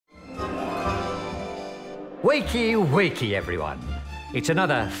Wakey, wakey, everyone. It's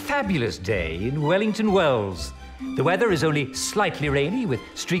another fabulous day in Wellington Wells. The weather is only slightly rainy with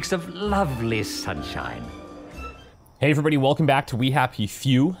streaks of lovely sunshine. Hey everybody, welcome back to We Happy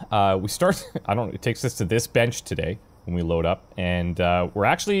Few. It takes us to this bench today when we load up, and we're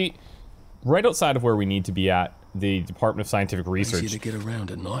actually right outside of where we need to be at, the Department of Scientific Research. Easy to get around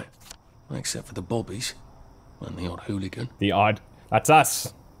at night, except for the bobbies and the odd hooligan. That's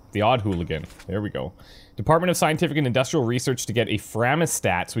us. The odd hooligan. There we go. Department of Scientific and Industrial Research to get a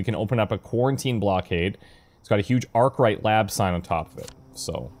Framistat so we can open up a quarantine blockade. It's got a huge Arkwright lab sign on top of it.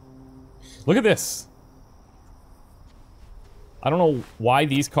 So, look at this. I don't know why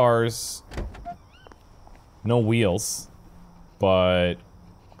these cars... No wheels. But...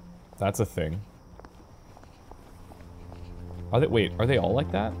 That's a thing. Wait, are they all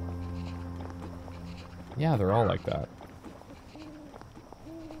like that? Yeah, they're all like that.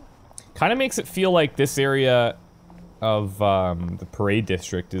 Kind of makes it feel like this area of the parade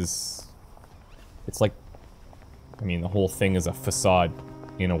district is... It's like... I mean, the whole thing is a facade,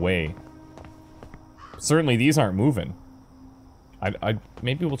 in a way. Certainly these aren't moving.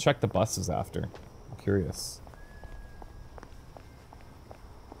 Maybe we'll check the buses after. I'm curious.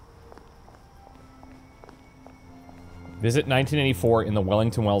 Visit 1984 in the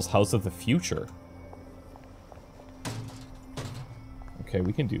Wellington Wells House of the Future. Okay,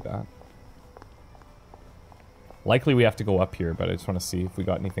 we can do that. Likely we have to go up here, but I just want to see if we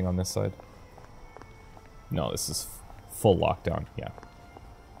got anything on this side. No, this is full lockdown, yeah.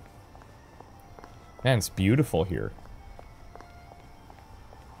 Man, it's beautiful here.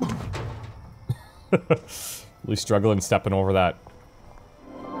 Really struggling stepping over that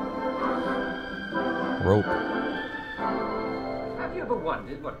rope. Have you ever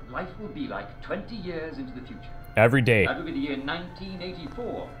wondered what life will be like 20 years into the future? Every day. That will be the year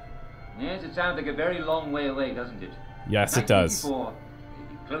 1984. Yes, it sounds like a very long way away, doesn't it? Yes, it does. 1984 may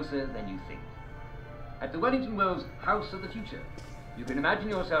be closer than you think. At the Wellington Wells House of the Future, you can imagine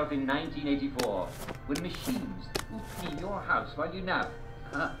yourself in 1984 when machines will clean your house while you nap.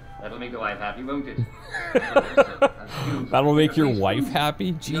 That'll make the wife happy, won't it? That'll make your wife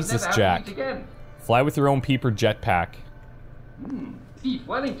happy? Jesus, Jack. Fly with your own peeper jetpack. Beef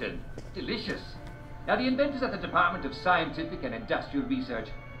Wellington. Delicious. Now, the inventors at the Department of Scientific and Industrial Research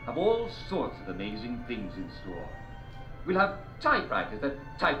have all sorts of amazing things in store. We'll have typewriters that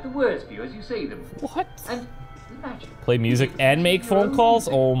type the words for you as you say them. What? And imagine... Play music and make phone calls?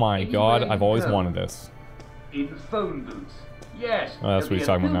 Oh my god, I've always wanted this. In phone booths. Yes. Oh, that's what he's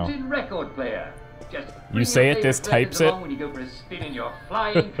talking about now. Record player. Just you say it, this types it. When you go for a spin in your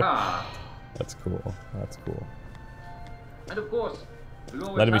flying car. That's cool. That's cool. And of course,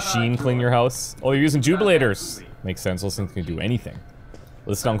 let a machine clean your house. Oh, you're using jubilators. Makes sense. Those things can do anything.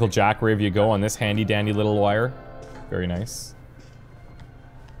 Listen, Uncle Jack, wherever you go on this handy dandy little wire. Very nice.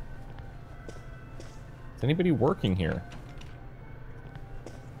 Is anybody working here?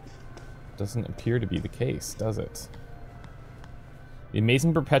 Doesn't appear to be the case, does it? The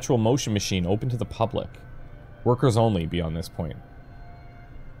amazing perpetual motion machine open to the public. Workers only beyond this point.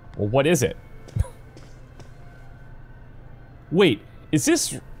 Well, what is it? Wait, is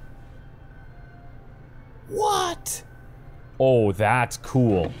this... What? Oh, that's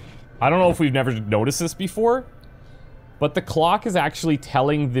cool. I don't know if we've never noticed this before, but the clock is actually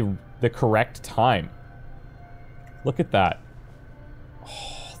telling the correct time. Look at that.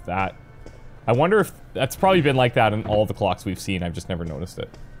 Oh, that... I wonder if that's probably been like that in all the clocks we've seen. I've just never noticed it.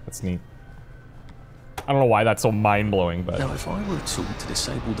 That's neat. I don't know why that's so mind-blowing, but... Now, if I were told to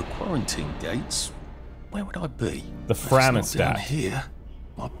disable the quarantine gates, where would I be? The Framistat. Down here.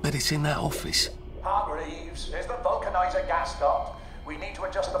 I bet it's in that office. Hargreaves, is the vulcanizer gas stopped? We need to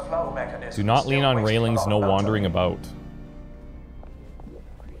adjust the flow mechanism. Do not lean on railings, no wandering about.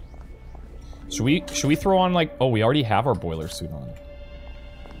 Should we throw on, like... Oh, we already have our boiler suit on.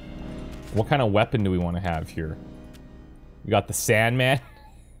 What kind of weapon do we want to have here? We got the Sandman.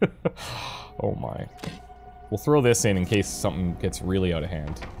 Oh my. We'll throw this in case something gets really out of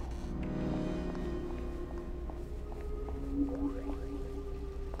hand.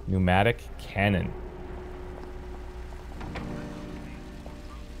 Pneumatic cannon.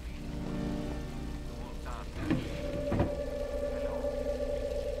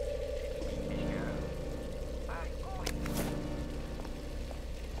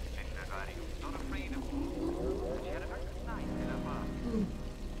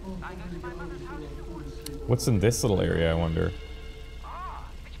 What's in this little area, I wonder?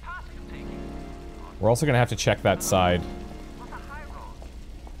 We're also gonna have to check that side.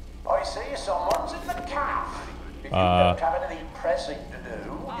 I see someone's in the caf. If you don't have anything pressing to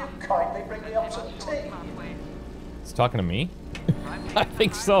do, will you kindly bring me up some tea? He's talking to me? I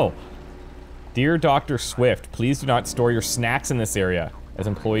think so. Dear Dr. Swift, please do not store your snacks in this area, as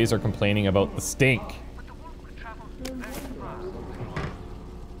employees are complaining about the stink.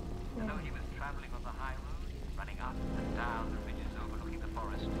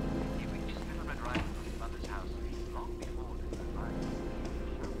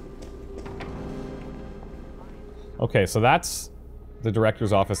 Okay, so that's the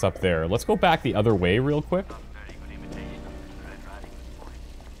director's office up there. Let's go back the other way real quick.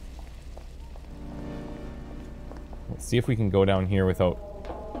 Let's see if we can go down here without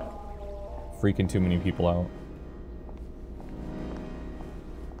freaking too many people out.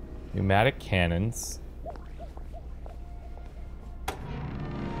 Pneumatic cannons.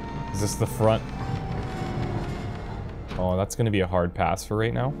 Is this the front? Oh, that's gonna be a hard pass for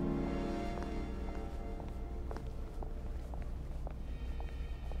right now.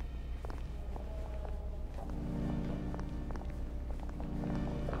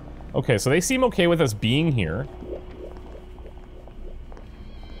 Okay, so they seem okay with us being here.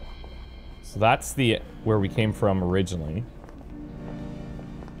 So that's the where we came from originally.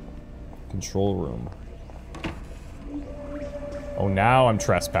 Control room. Oh, now I'm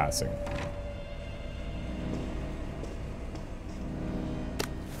trespassing.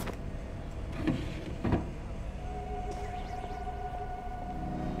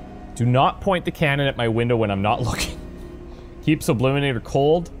 Do not point the cannon at my window when I'm not looking. Keep subliminator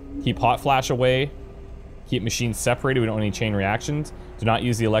cold. Keep hot flash away. Keep machines separated. We don't want any chain reactions. Do not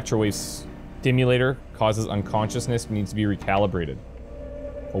use the electrowave stimulator. Causes unconsciousness. Needs to be recalibrated.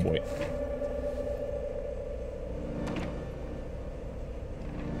 Oh boy.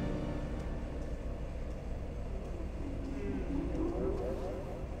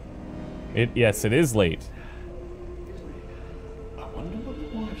 Yes, it is late. I wonder what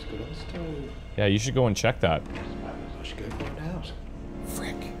the wife's got on the stove. Yeah, you should go and check that. I should go find out.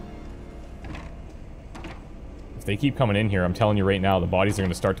 Frick. If they keep coming in here, I'm telling you right now, the bodies are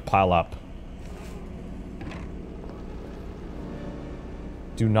going to start to pile up.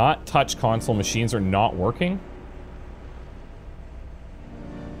 Do not touch console. Machines are not working.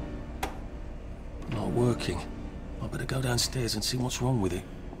 Not working. I better go downstairs and see what's wrong with it.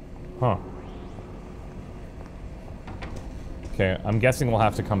 Huh. Okay, I'm guessing we'll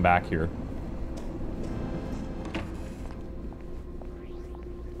have to come back here.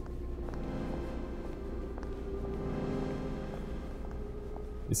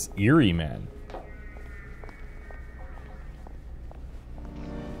 It's eerie, man.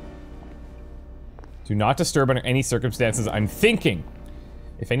 Do not disturb under any circumstances. I'm thinking.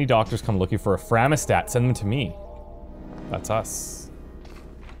 If any doctors come looking for a Framistat, send them to me. That's us.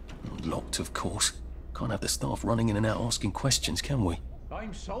 Locked, of course. Can't have the staff running in and out asking questions, can we?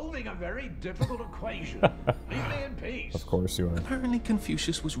 I'm solving a very difficult equation. Leave me in peace. Of course you are. Apparently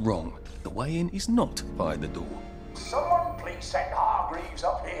Confucius was wrong. The way in is not by the door. Someone please send Hargreaves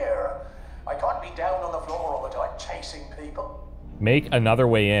up here. I can't be down on the floor all the time chasing people. Make another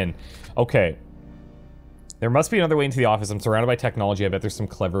way in. Okay. There must be another way into the office. I'm surrounded by technology. I bet there's some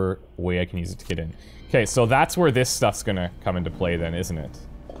clever way I can use it to get in. Okay, so that's where this stuff's gonna come into play then, isn't it?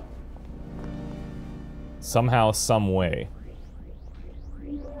 Somehow, some way.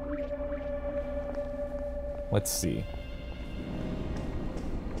 Let's see.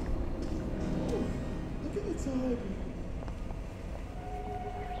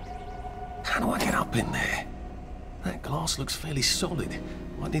 How do I get up in there? That glass looks fairly solid.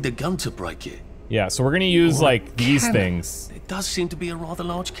 Might need a gun to break it. Yeah, so we're gonna use, Or a like, these cannon. things. It does seem to be a rather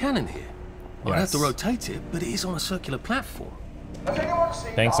large cannon here. I'd have to rotate it, but it is on a circular platform. Has anyone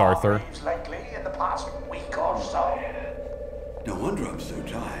seen Thanks, Arthur. Hargreaves lately in the past week or so? No wonder I'm so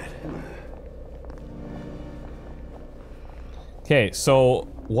tired. Okay, so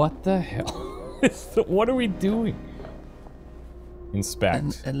what the hell? What are we doing?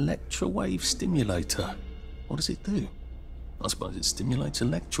 Inspect. An electrowave stimulator. What does it do? I suppose it stimulates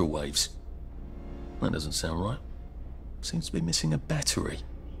electrowaves. That doesn't sound right. Seems to be missing a battery.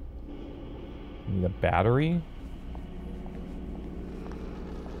 Need a battery?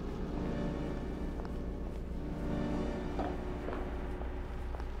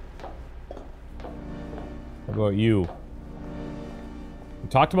 How about you? We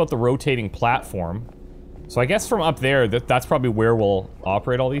talked about the rotating platform. So I guess from up there, that's probably where we'll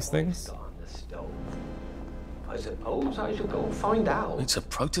operate all these things. On the stove. I suppose I should go find out. It's a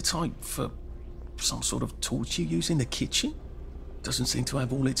prototype for some sort of torch you use in the kitchen? Doesn't seem to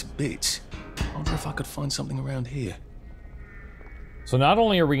have all its bits. I wonder if I could find something around here. So not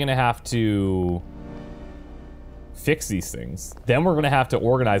only are we gonna have to fix these things. Then we're gonna have to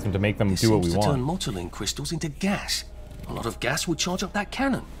organize them to make them This do what we seems to turn want. motoline crystals into gas. A lot of gas would charge up that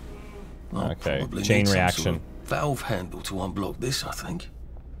cannon. I'll Okay, probably chain need some reaction. sort of valve handle to unblock this, I think.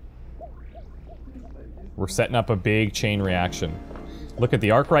 We're setting up a big chain reaction. Look at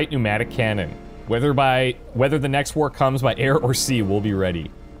the Arkwright pneumatic cannon. Whether the next war comes by air or sea, we'll be ready.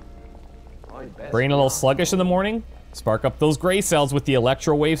 Brain a little sluggish in the morning? Spark up those gray cells with the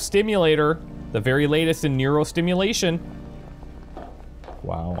electrowave stimulator. The very latest in neurostimulation.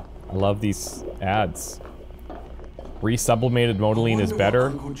 Wow, I love these ads. Resublimated motoline is better.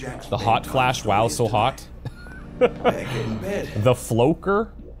 The hot flash, wow, so hot. The floaker.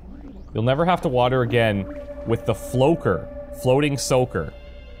 You'll never have to water again with the floaker. Floating soaker.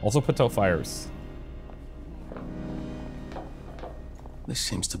 Also put out fires. This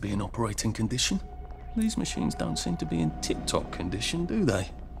seems to be in operating condition. These machines don't seem to be in tip-top condition, do they?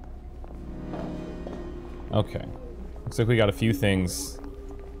 Okay. Looks like we got a few things.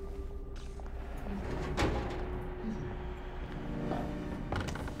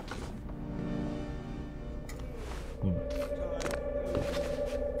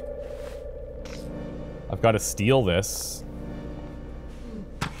 I've got to steal this.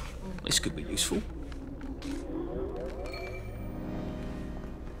 This could be useful.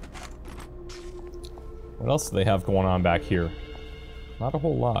 What else do they have going on back here? Not a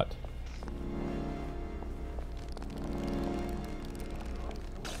whole lot.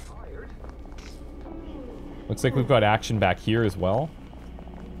 Looks like we've got action back here as well.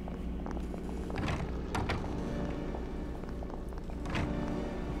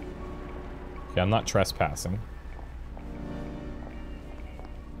 Okay, I'm not trespassing.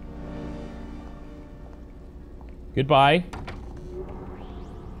 Goodbye.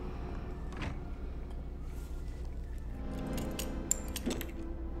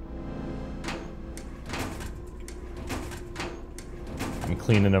 I'm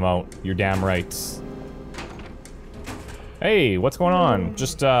cleaning them out. You're damn right. Hey, what's going on?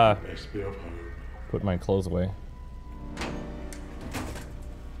 Just, put my clothes away.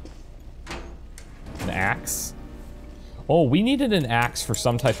 An axe? Oh, we needed an axe for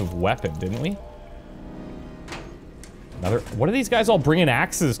some type of weapon, didn't we? Another. What are these guys all bringing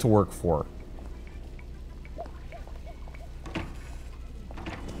axes to work for?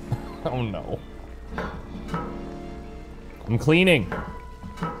 Oh no. I'm cleaning.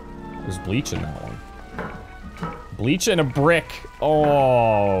 There's bleach in that one. Bleach and a brick.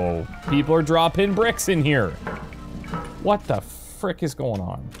 Oh, people are dropping bricks in here. What the frick is going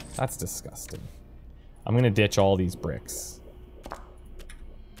on? That's disgusting. I'm gonna ditch all these bricks.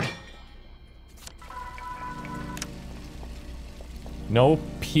 No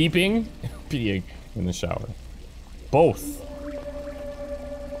peeping? Peeing in the shower. Both.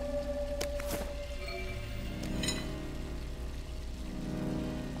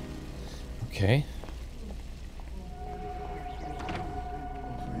 Okay.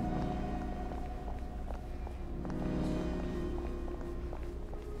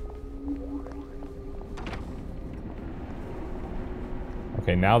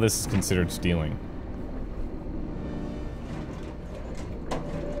 Okay, now this is considered stealing.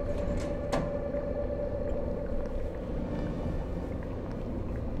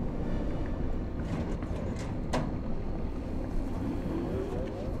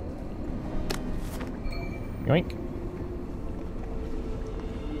 Yoink.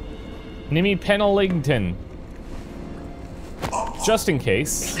 Nimmy Pennellington. Just in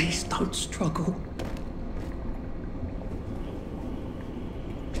case. Please don't struggle.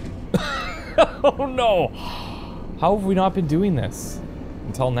 Oh no! How have we not been doing this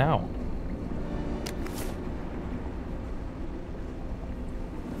until now?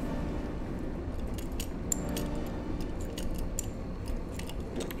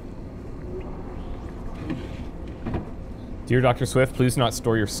 Dear Dr. Swift, please do not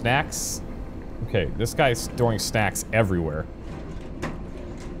store your snacks. Okay, this guy's storing snacks everywhere.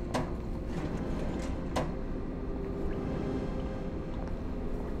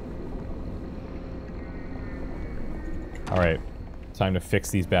 Alright, time to fix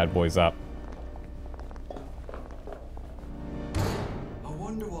these bad boys up. I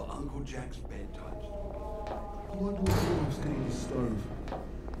wonder what Uncle Jack's bed touched. I wonder what Wolf's in his stove.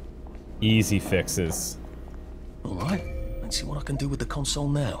 Easy fixes. Alright, let's see what I can do with the console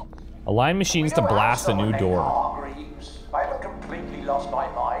now. Align machines to blast a new door. Hargreaves. I haven't completely lost my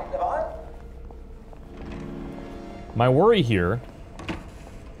mind, have I? My worry here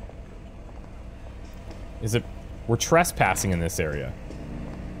is that we're trespassing in this area.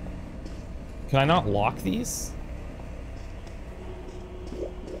 Can I not lock these?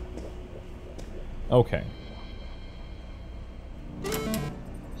 Okay.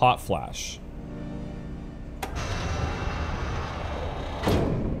 Hot flash.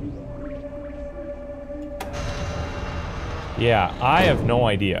 Yeah, I have no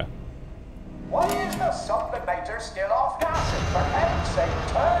idea. Why is the sublimator still off gassing? For heaven's sake,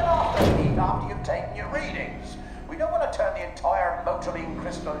 turn off the heat after you've taken your readings. We don't want to turn the entire motoline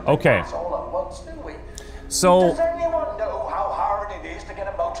crystal into gas all at once, do we? So, does anyone know how hard it is to get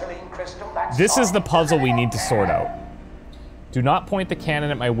a motoline crystal that this is size? the puzzle we need to sort out. Do not point the cannon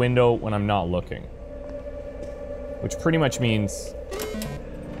at my window when I'm not looking. Which pretty much means...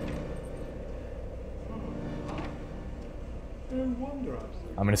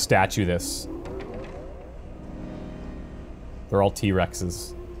 I'm gonna statue this. They're all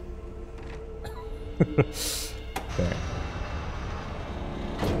T-Rexes. Okay.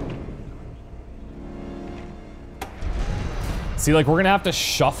 See, like, we're gonna have to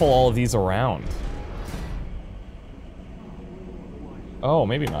shuffle all of these around. Oh,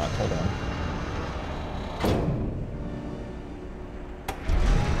 maybe not. Hold on.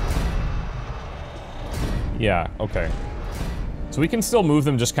 Yeah, okay. So we can still move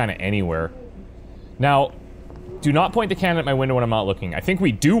them just kind of anywhere. Now, do not point the cannon at my window when I'm not looking. I think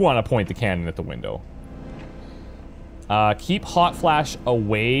we do want to point the cannon at the window. Keep hot flash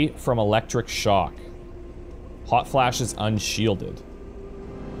away from electric shock. Hot flash is unshielded.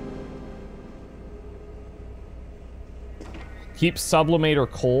 Keep sublimator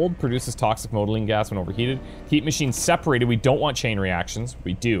cold, produces toxic modeling gas when overheated. Keep machines separated, we don't want chain reactions.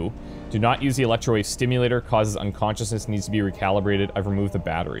 We do. Do not use the electrowave stimulator, causes unconsciousness, needs to be recalibrated. I've removed the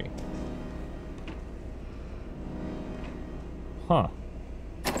battery. Huh.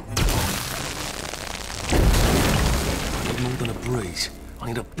 I need more than a breeze. I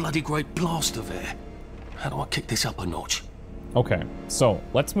need a bloody great blast of air. How do I kick this up a notch? Okay, so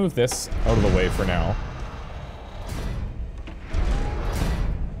let's move this out of the way for now.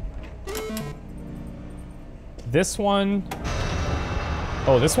 This one...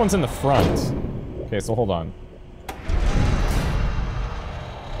 Oh, this one's in the front. Okay, so hold on.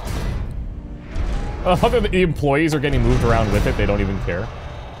 Other than the employees are getting moved around with it, they don't even care.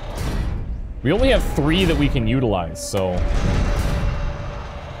 We only have 3 that we can utilize, so...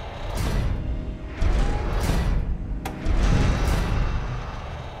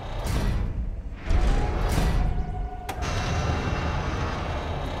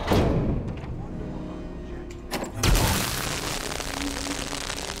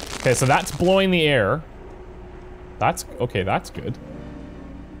 Okay, so that's blowing the air. That's... okay, that's good.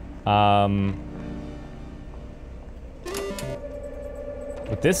 But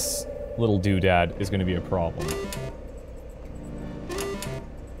this little doodad is gonna be a problem.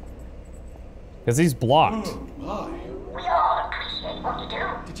 Because he's blocked. Hi. We all appreciate what you do.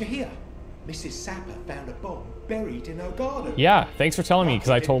 Did you hear? Mrs. Sapper found a bomb buried in her garden. Yeah, thanks for telling me, because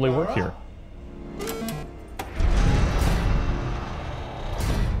I totally work here.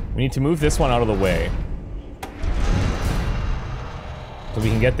 We need to move this one out of the way. So we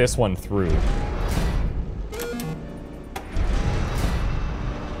can get this one through.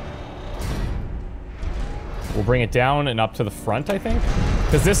 We'll bring it down and up to the front, I think?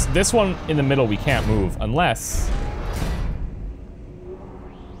 Because this one in the middle we can't move, unless...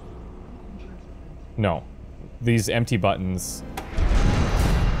 No. These empty buttons...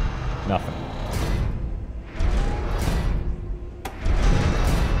 Nothing.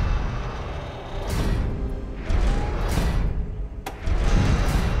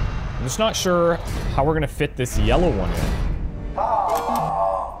 I'm just not sure how we're gonna fit this yellow one in.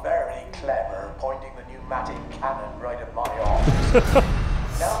 Ah, very clever, pointing the pneumatic cannon right at my arms.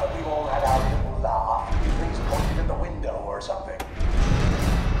 Now that we've all had our little laugh, can you please point it at the window or something?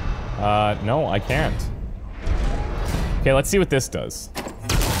 No, I can't. Okay, let's see what this does.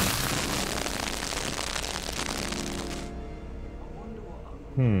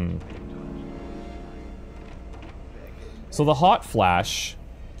 So the hot flash,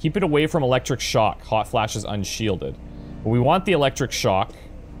 keep it away from electric shock. Hot flash is unshielded. But we want the electric shock,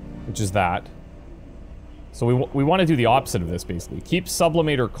 which is that. So we want to do the opposite of this, basically. Keep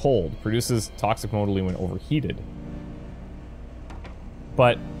sublimator cold. Produces toxic modeling when overheated.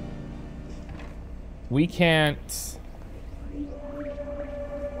 But we can't...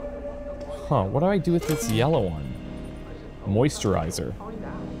 Huh, what do I do with this yellow one? Moisturizer.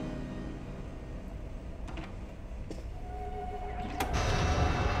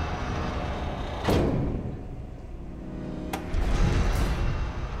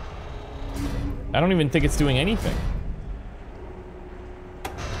 I don't even think it's doing anything.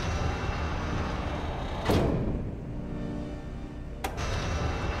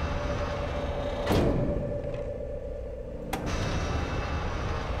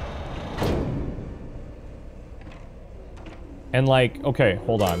 And like, okay,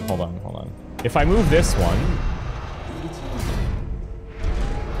 hold on. If I move this one...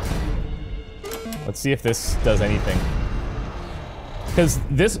 Let's see if this does anything. Because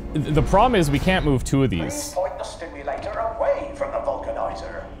this, the problem is we can't move two of these. Please point the stimulator away from the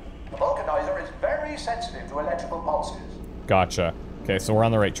vulcanizer. The vulcanizer is very sensitive to electrical pulses. Gotcha. Okay, so we're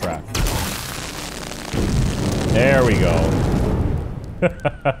on the right track. There we go.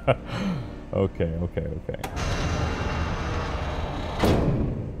 Okay.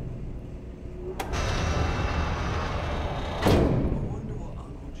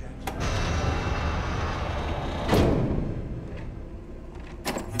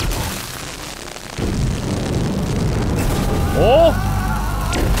 Oh!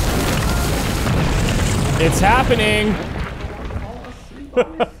 It's happening!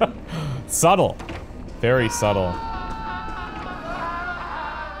 Subtle. Very subtle.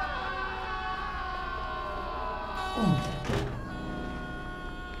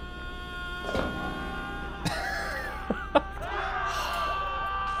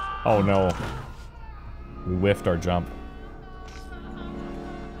 Oh no. We whiffed our jump.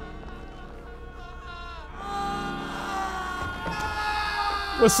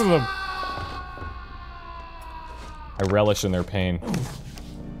 Listen to them. I relish in their pain.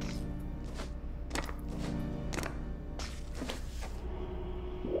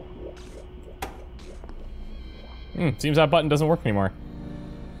 Seems that button doesn't work anymore.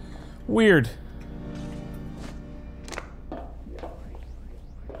 Weird.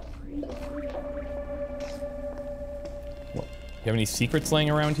 What? You have any secrets laying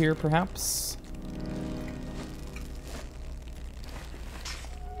around here, perhaps?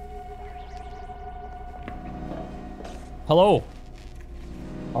 Hello.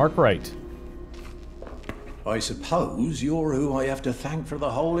 Arkwright. I suppose you're who I have to thank for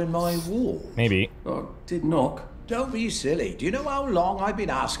the hole in my wall. Maybe. I did knock. Don't be silly. Do you know how long I've been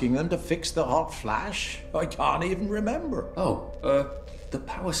asking them to fix the hot flash? I can't even remember. Oh, the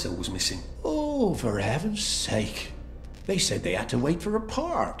power cell was missing. Oh, for heaven's sake. They said they had to wait for a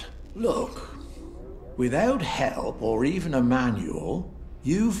part. Look, without help or even a manual,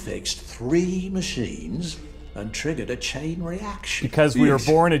 you fixed 3 machines and triggered a chain reaction. Because we were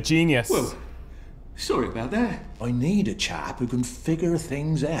born a genius. Well, sorry about that. I need a chap who can figure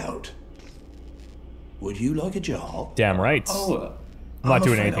things out. Would you like a job? Damn right. Oh, I'm not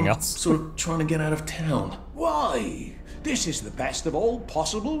doing afraid anything I'm else. Sort of trying to get out of town. Why? This is the best of all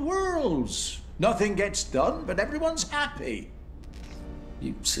possible worlds. Nothing gets done, but everyone's happy.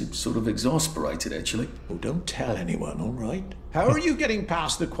 You seem sort of exasperated, actually. Oh, don't tell anyone, all right? How are you getting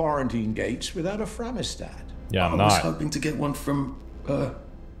past the quarantine gates without a Framistat? Yeah, I'm I was not. hoping to get one from,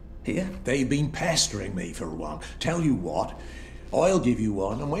 here. They've been pestering me for one. Tell you what, I'll give you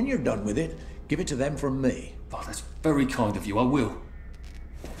one, and when you're done with it, give it to them from me. Oh, that's very kind of you, I will.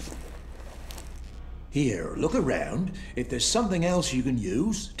 Here, look around. If there's something else you can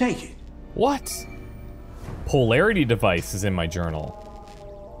use, take it. What? Polarity device is in my journal.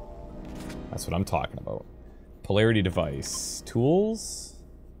 That's what I'm talking about. Polarity device. Tools?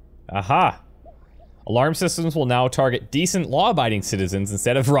 Aha! Alarm systems will now target decent law-abiding citizens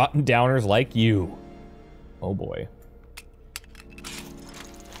instead of rotten downers like you. Oh boy.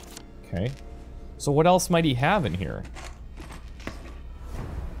 Okay. So what else might he have in here?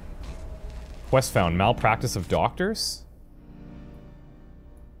 Quest found. Malpractice of doctors?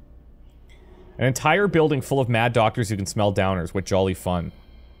 An entire building full of mad doctors who can smell downers. What jolly fun.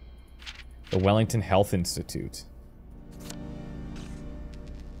 The Wellington Health Institute.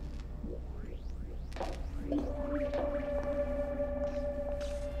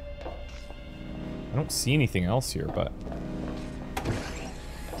 I don't see anything else here, but...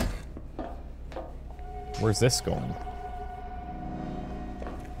 Where's this going?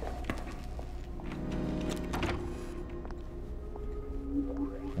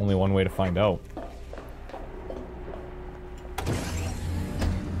 Only one way to find out.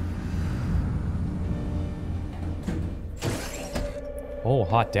 Oh,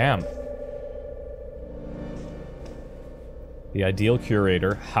 hot damn. The ideal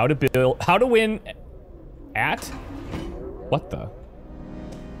curator. How to win at? What the?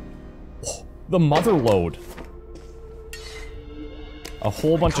 Oh, the mother load. A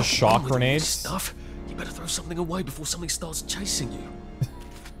whole bunch of shock grenades. Stuff. You better throw something away before something starts chasing you.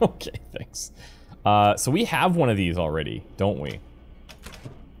 Okay, thanks. So we have one of these already, don't we?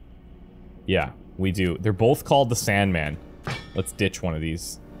 Yeah, we do. They're both called the Sandman. Let's ditch one of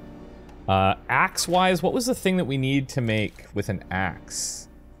these. Axe-wise, what was the thing that we need to make with an axe?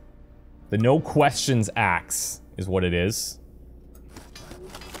 The no questions axe is what it is.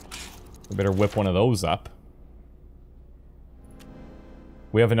 We better whip one of those up.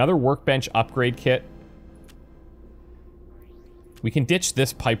 We have another workbench upgrade kit. We can ditch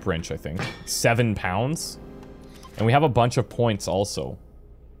this pipe wrench, I think. 7 pounds. And we have a bunch of points also.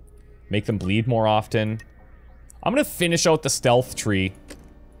 Make them bleed more often. I'm gonna finish out the stealth tree.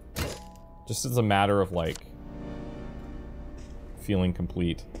 Just as a matter of, like, feeling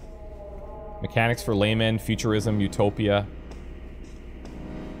complete. Mechanics for laymen, futurism, utopia.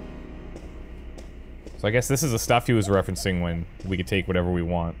 So I guess this is the stuff he was referencing when we could take whatever we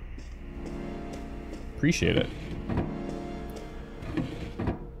want. Appreciate it.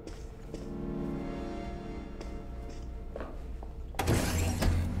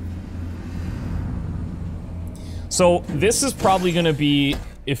 So this is probably gonna be,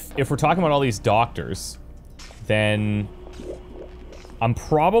 if we're talking about all these doctors, then I'm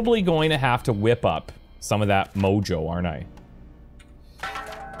probably going to have to whip up some of that mojo, aren't I?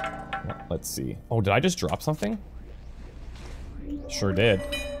 Let's see. Oh, did I just drop something? Sure did.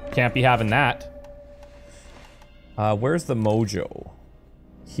 Can't be having that. Where's the mojo?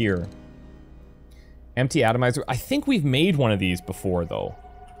 Here. Empty atomizer. I think we've made one of these before, though.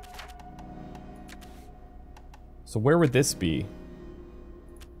 So where would this be?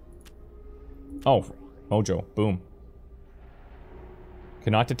 Oh, mojo. Boom.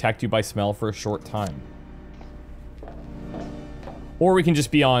 Cannot detect you by smell for a short time. Or we can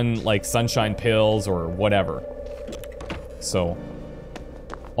just be on, like, sunshine pills or whatever. So,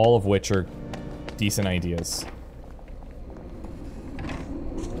 all of which are decent ideas.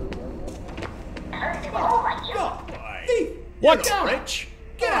 What? Rich,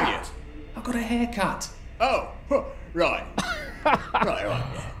 get out! I've got a haircut. Oh, right. right.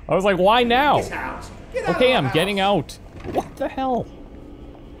 I was like, why now? Get out. Get out Okay, of I'm the house. getting out. What the hell?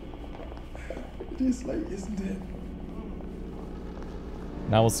 It is late, isn't it?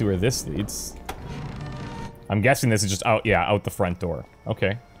 Now we'll see where this leads. I'm guessing this is just out, yeah, out the front door.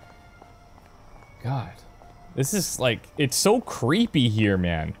 Okay. God. This is like, it's so creepy here,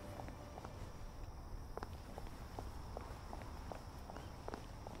 man.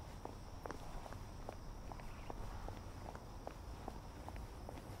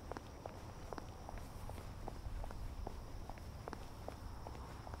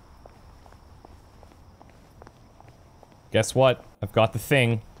 Guess what? I've got the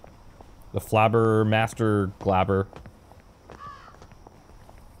thing. The Flabber Master Glabber.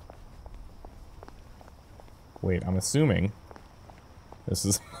 Wait, I'm assuming this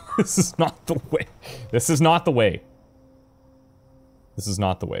is this is not the way. This is not the way. This is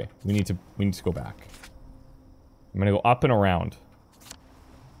not the way. We need to go back. I'm gonna go up and around.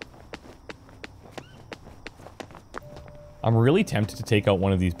 I'm really tempted to take out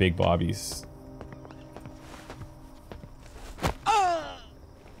one of these big bobbies.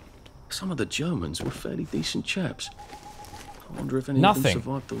 Some of the Germans were fairly decent chaps. I wonder if any of them Nothing.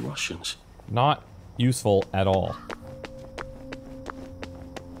 survived the Russians. Not useful at all.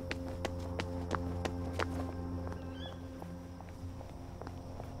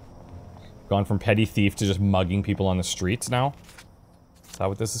 Gone from petty thief to just mugging people on the streets now? Is that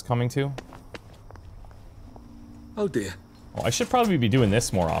what this is coming to? Oh dear. Oh, I should probably be doing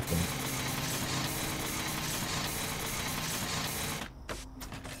this more often.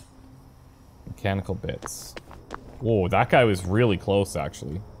 Mechanical bits. Whoa, that guy was really close,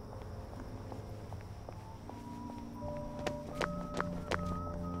 actually.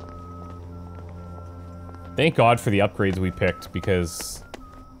 Thank God for the upgrades we picked, because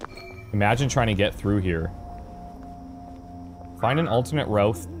imagine trying to get through here. Find an alternate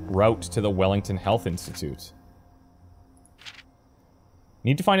route to the Wellington Health Institute.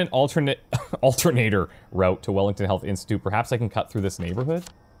 Need to find an alternator route to Wellington Health Institute. Perhaps I can cut through this neighborhood?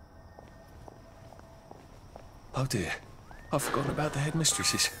 Oh dear. I've forgotten about the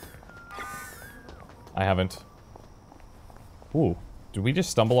headmistresses. I haven't. Ooh, did we just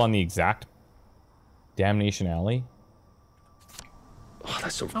stumble on the exact Damnation Alley? Oh,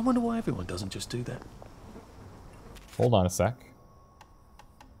 that's I wonder why everyone doesn't just do that. Hold on a sec.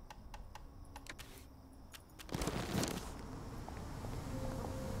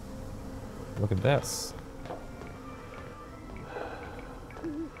 Look at this.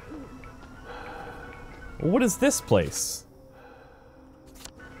 What is this place?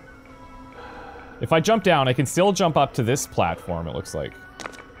 If I jump down, I can still jump up to this platform, it looks like.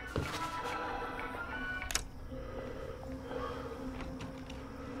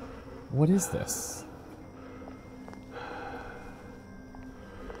 What is this?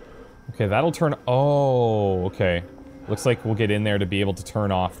 Okay, that'll turn... Oh, okay. Looks like we'll get in there to be able to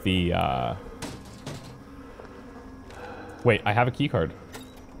turn off the, Wait, I have a keycard.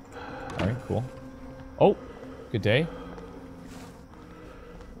 Alright, cool. Oh, good day.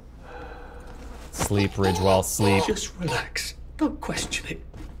 Sleep, Ridgewell, sleep. Just relax. Don't question it.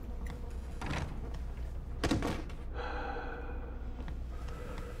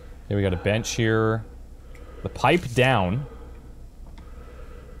 Okay, we got a bench here. The pipe down.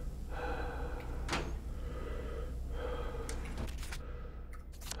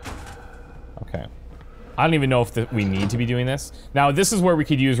 Okay. I don't even know if we need to be doing this. Now, this is where we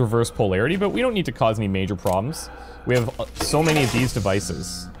could use reverse polarity, but we don't need to cause any major problems. We have so many of these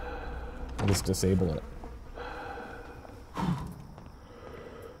devices. I'll just disable it.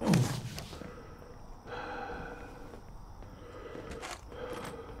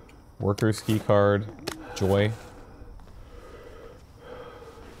 Worker's key card. Joy.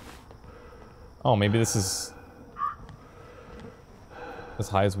 Oh, maybe this is as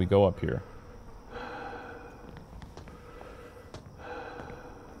high as we go up here.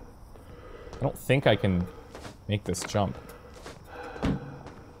 I don't think I can make this jump.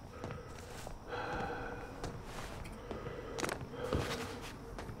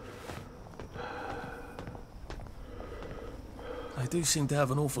 They do seem to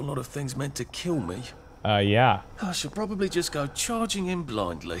have an awful lot of things meant to kill me. Yeah. I should probably just go charging in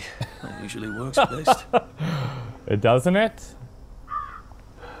blindly. That usually works best. It doesn't it?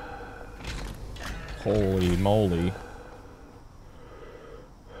 Holy moly.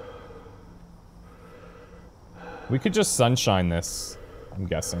 We could just sunshine this, I'm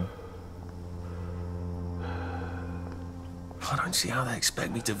guessing. I don't see how they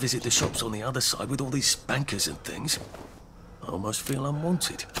expect me to visit the shops on the other side with all these spankers and things. I almost feel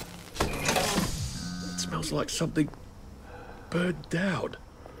unwanted. It smells like something burned down.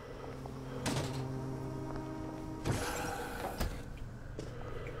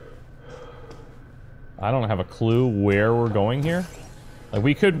 I don't have a clue where we're going here. Like,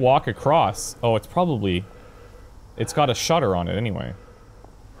 we could walk across. Oh, it's probably... It's got a shutter on it anyway.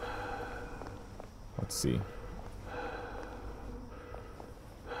 Let's see.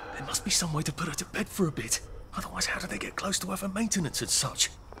 There must be some way to put her to bed for a bit. Otherwise, how do they get close to her for maintenance and such?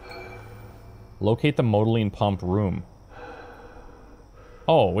 Locate the modeling pump room.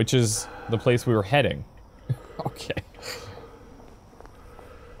 Oh, which is the place we were heading. Okay.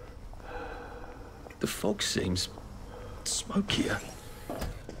 The fog seems smokier.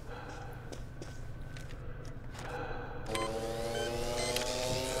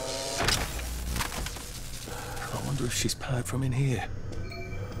 I wonder if she's powered from in here.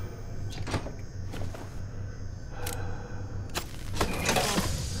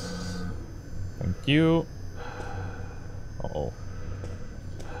 Thank you. Uh-oh.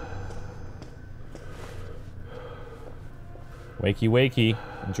 Wakey, wakey.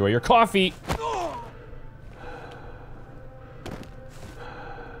 Enjoy your coffee.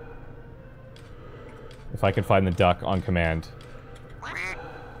 If I can find the duck on command.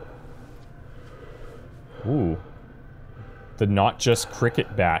 Ooh. The not just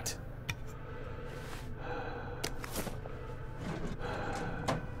cricket bat.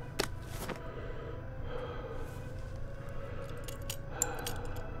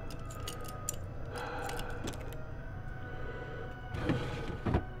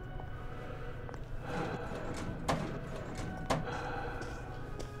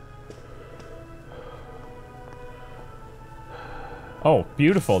 Oh,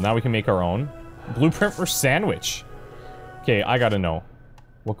 beautiful. Now we can make our own. Blueprint for sandwich. Okay, I gotta know.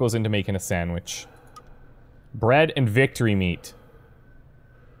 What goes into making a sandwich? Bread and victory meat.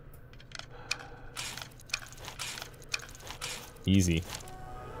 Easy.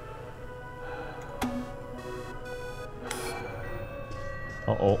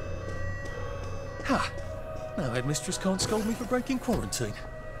 Uh-oh. Ha! Now Headmistress can't scold me for breaking quarantine.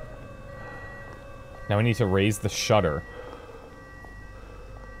 Now we need to raise the shutter.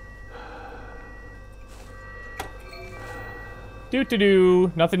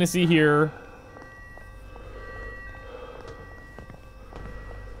 Doo-doo-doo. Nothing to see here.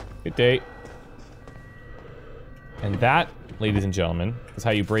 Good day. And that, ladies and gentlemen, is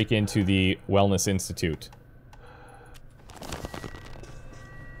how you break into the Wellness Institute.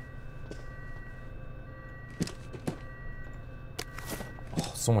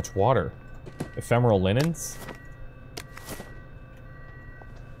 Oh, so much water. Ephemeral linens.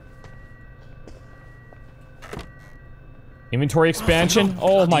 Inventory expansion?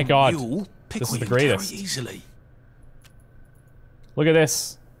 Oh my god. This is the greatest. Look at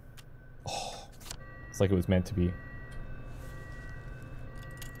this. Oh, it's like it was meant to be.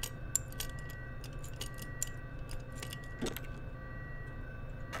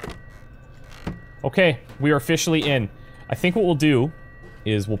 Okay, we are officially in. I think what we'll do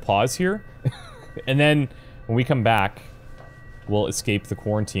is we'll pause here. And then when we come back, we'll escape the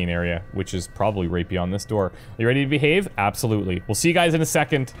quarantine area, which is probably right beyond this door. Are you ready to behave? Absolutely. We'll see you guys in a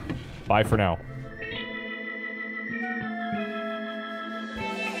second. Bye for now.